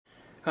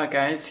Hi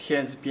guys,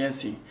 here's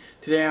Belsee.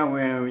 Today I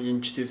will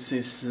introduce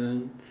this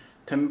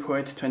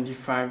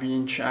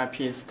 10.25-inch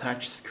IPS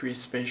touchscreen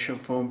special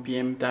for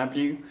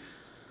BMW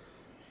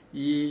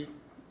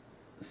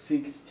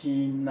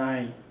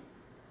E39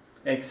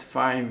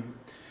 X5.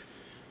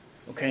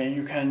 Okay,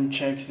 you can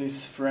check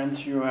this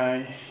front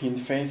UI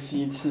interface.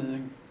 It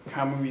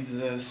comes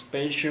with a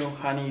special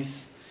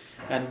harness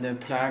and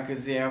plug.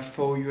 There are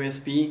 4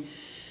 USB,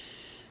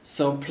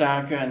 so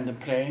plug and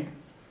play.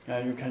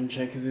 You can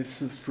check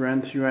this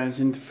front UI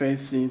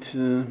interface. It's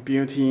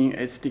built-in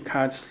SD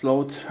card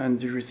slot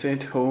and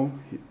reset hole,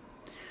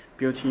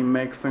 built-in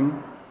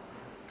microphone,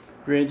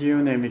 radio,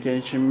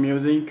 navigation,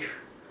 music,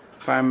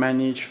 file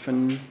manage,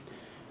 phone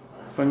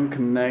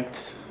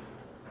connect.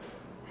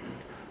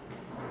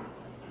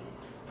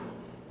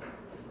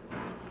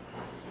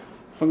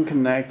 Phone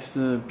Connect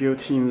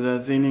built-in the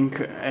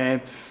Z-Link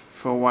app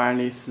for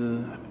wireless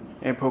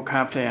Apple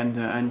Carplay and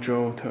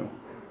Android Auto.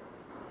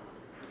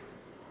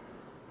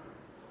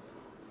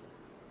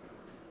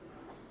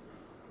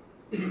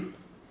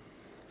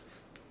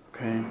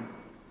 Okay.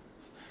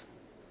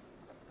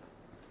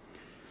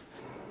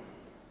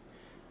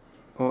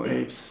 All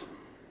apps.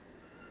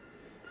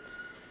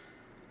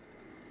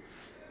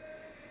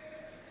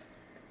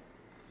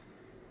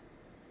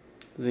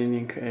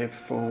 Z-Link app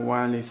for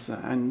wireless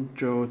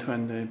Android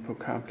and Apple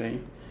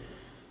CarPlay.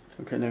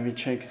 Okay, let me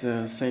check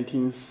the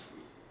settings.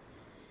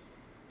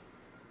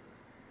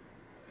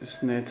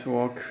 This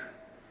network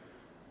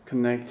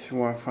connect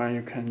Wi-Fi.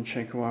 You can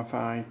check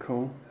Wi-Fi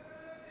icon.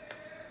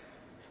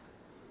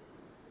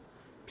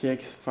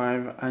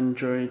 PX5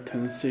 Android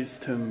 10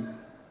 system.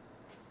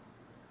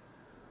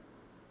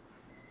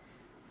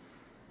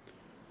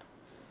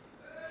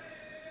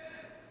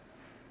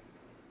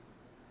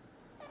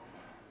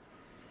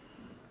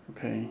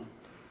 Okay.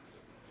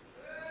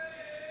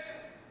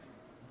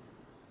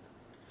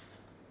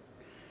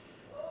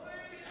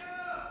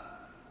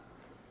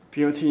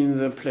 Built in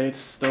the Play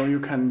Store, you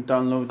can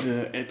download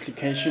the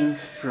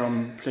applications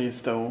from Play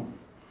Store.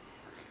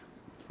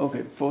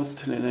 Okay,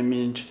 first let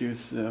me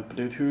introduce the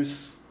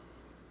Bluetooth.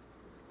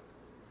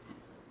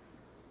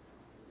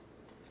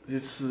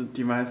 This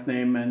device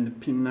name and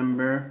PIN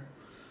number.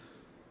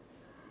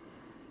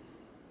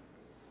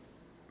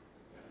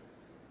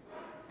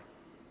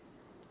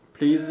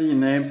 Please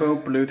enable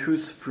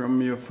Bluetooth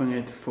from your phone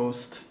at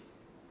first.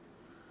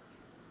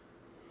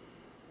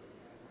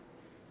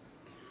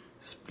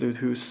 It's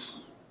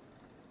Bluetooth.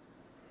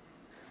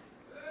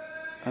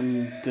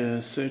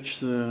 And search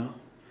the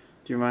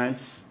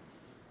device.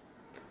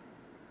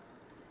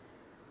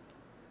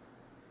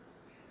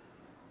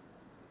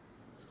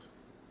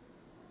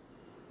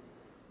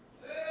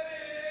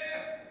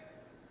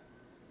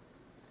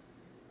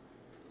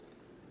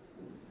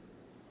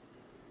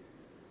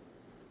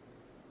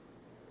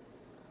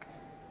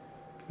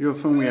 Your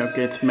phone will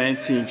get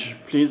message.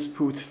 Please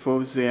put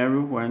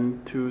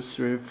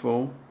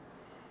 401234.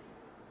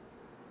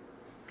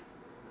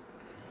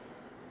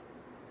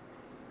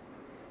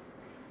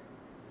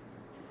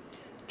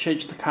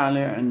 Change the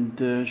color and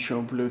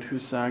show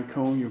Bluetooth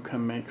icon. You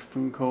can make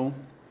phone call.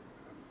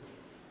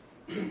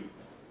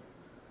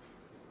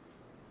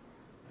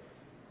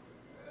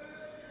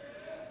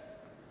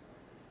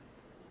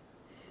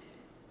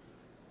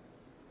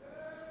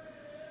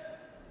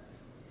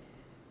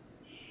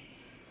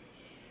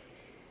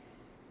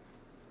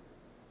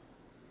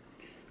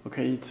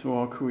 Okay, it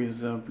works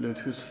with a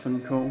Bluetooth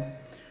phone call.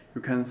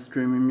 You can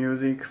stream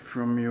music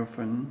from your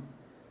phone.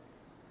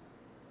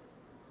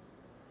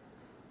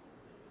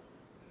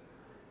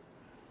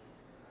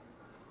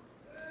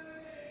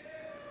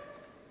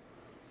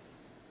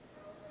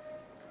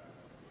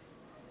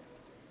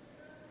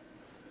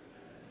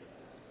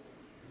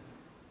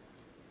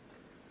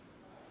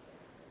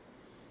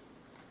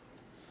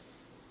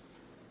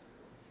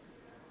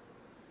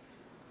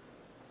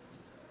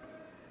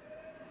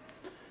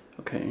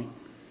 Okay.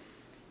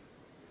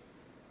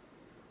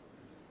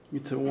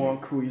 It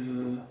works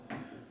with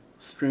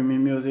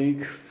streaming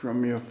music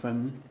from your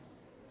phone.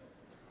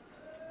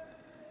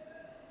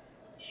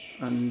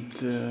 And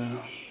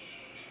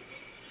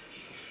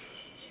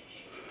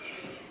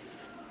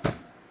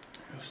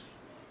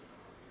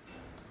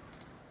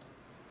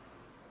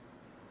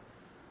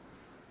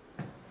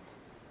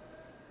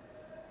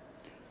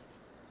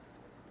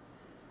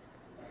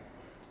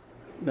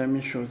let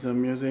me show the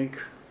music.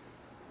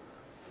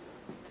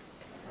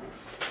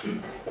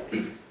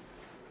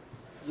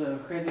 The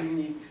head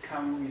unit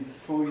comes with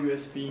 4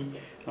 USB.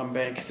 On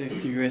back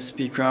this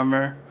USB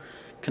driver.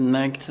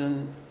 Connect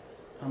on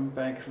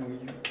back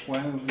with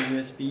one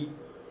USB.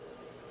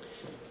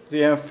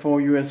 There are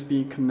 4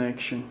 USB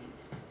connections.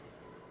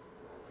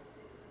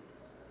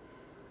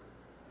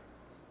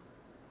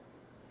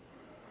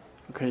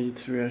 Okay,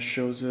 it will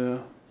show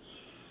the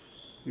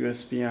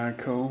USB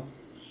icon.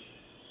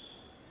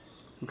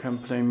 You can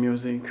play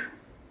music.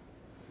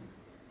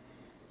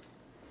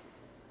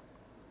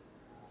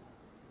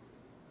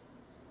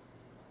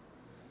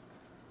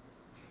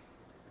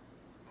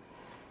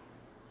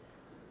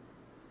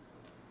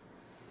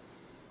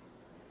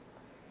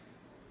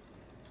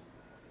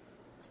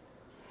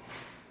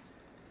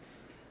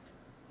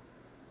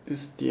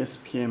 this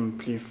DSP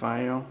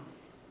amplifier.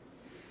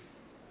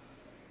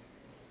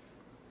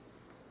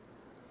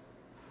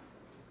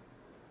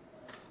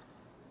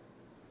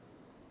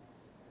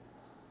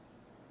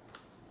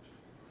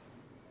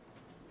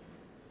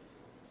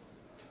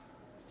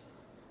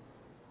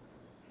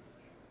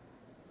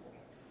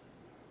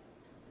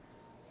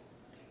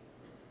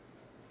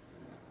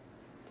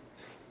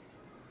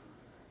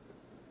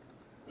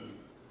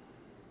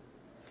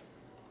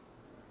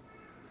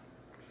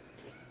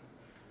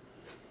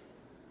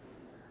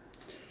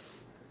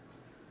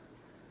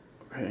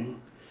 Okay,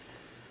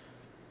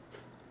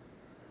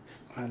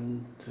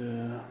 and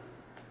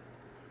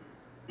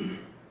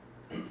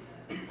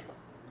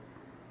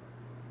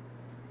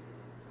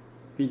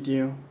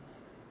video.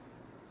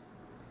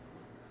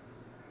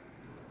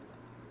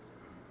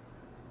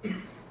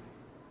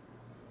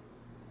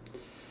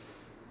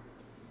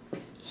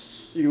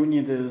 You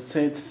need to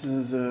set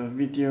the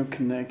video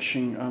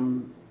connection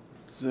on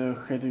the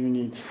head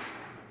unit.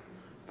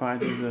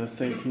 Find the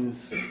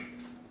settings.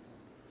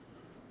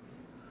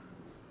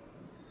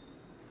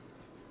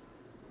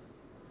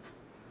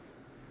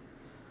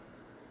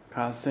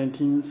 Car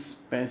settings,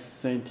 bass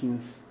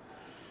settings,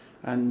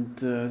 and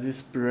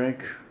this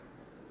brake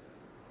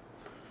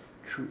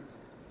to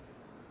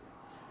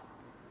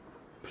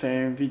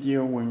play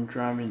video when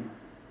driving.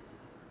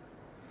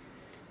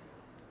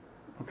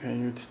 Okay,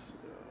 you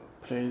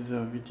play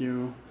the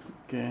video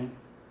again.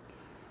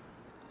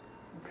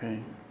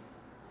 Okay.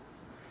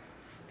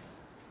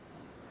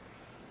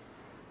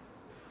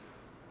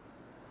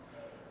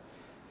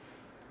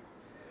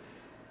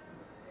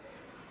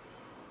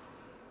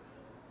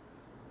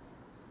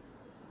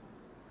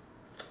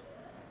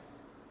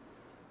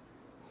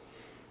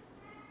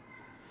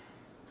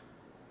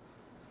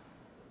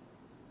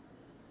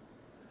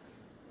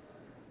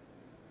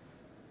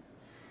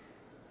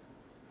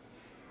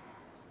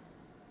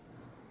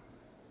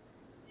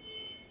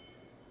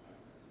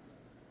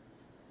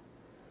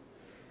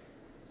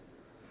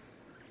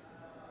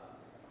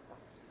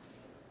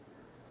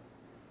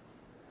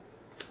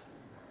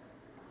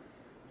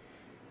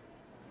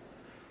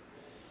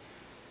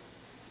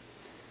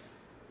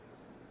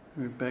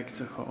 We're back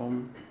to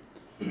home,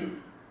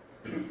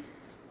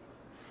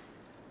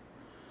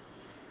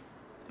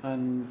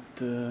 and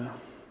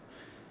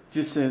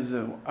this is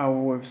our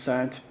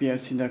website,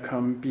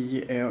 belsee.com,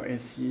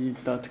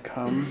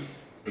 belsee.com.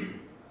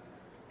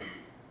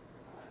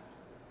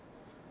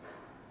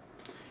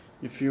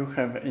 If you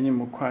have any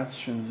more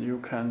questions, you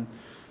can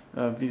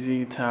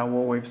visit our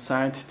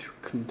website to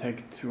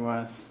contact to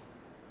us.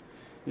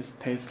 It's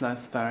Tesla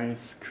Style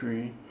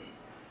Screen.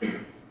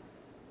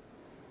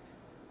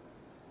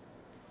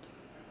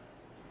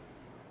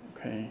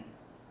 Okay.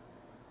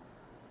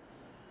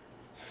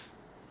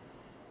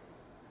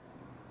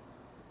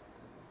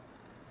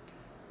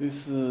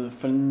 This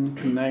phone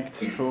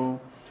connects for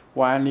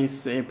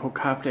wireless Apple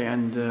Carplay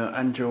and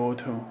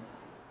Android Auto.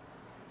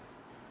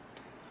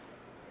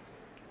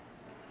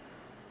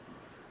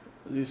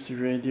 This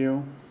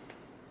radio.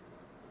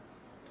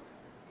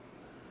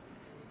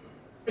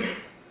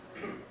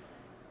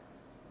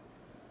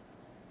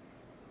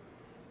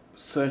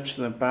 Search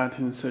the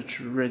button,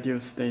 search radio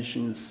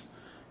stations.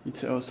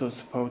 It also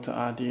supports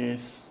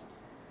RDS.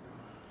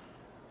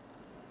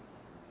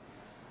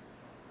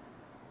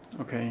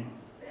 Okay.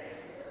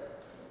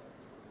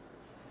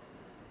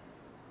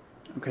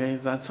 Okay,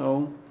 that's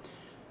all.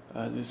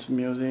 This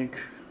music.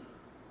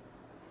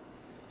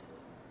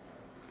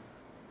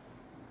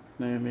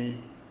 Navi.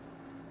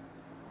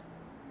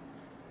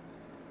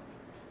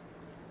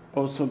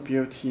 Also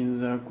built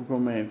in the Google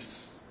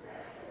Maps.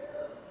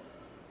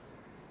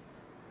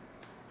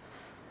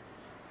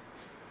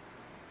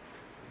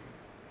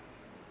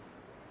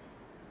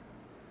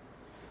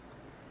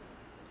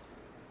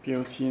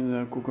 Built in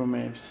the Google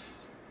Maps.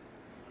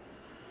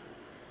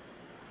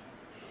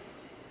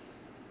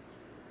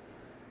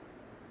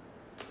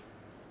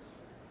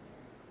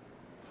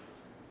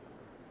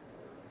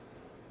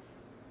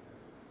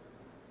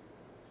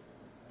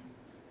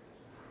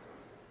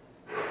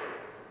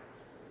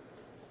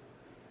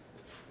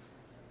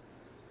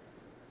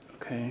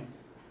 Okay.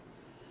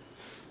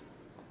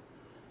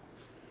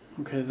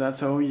 Okay,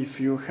 that's all.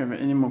 If you have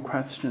any more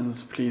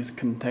questions, please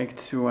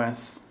contact to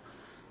us.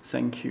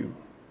 Thank you.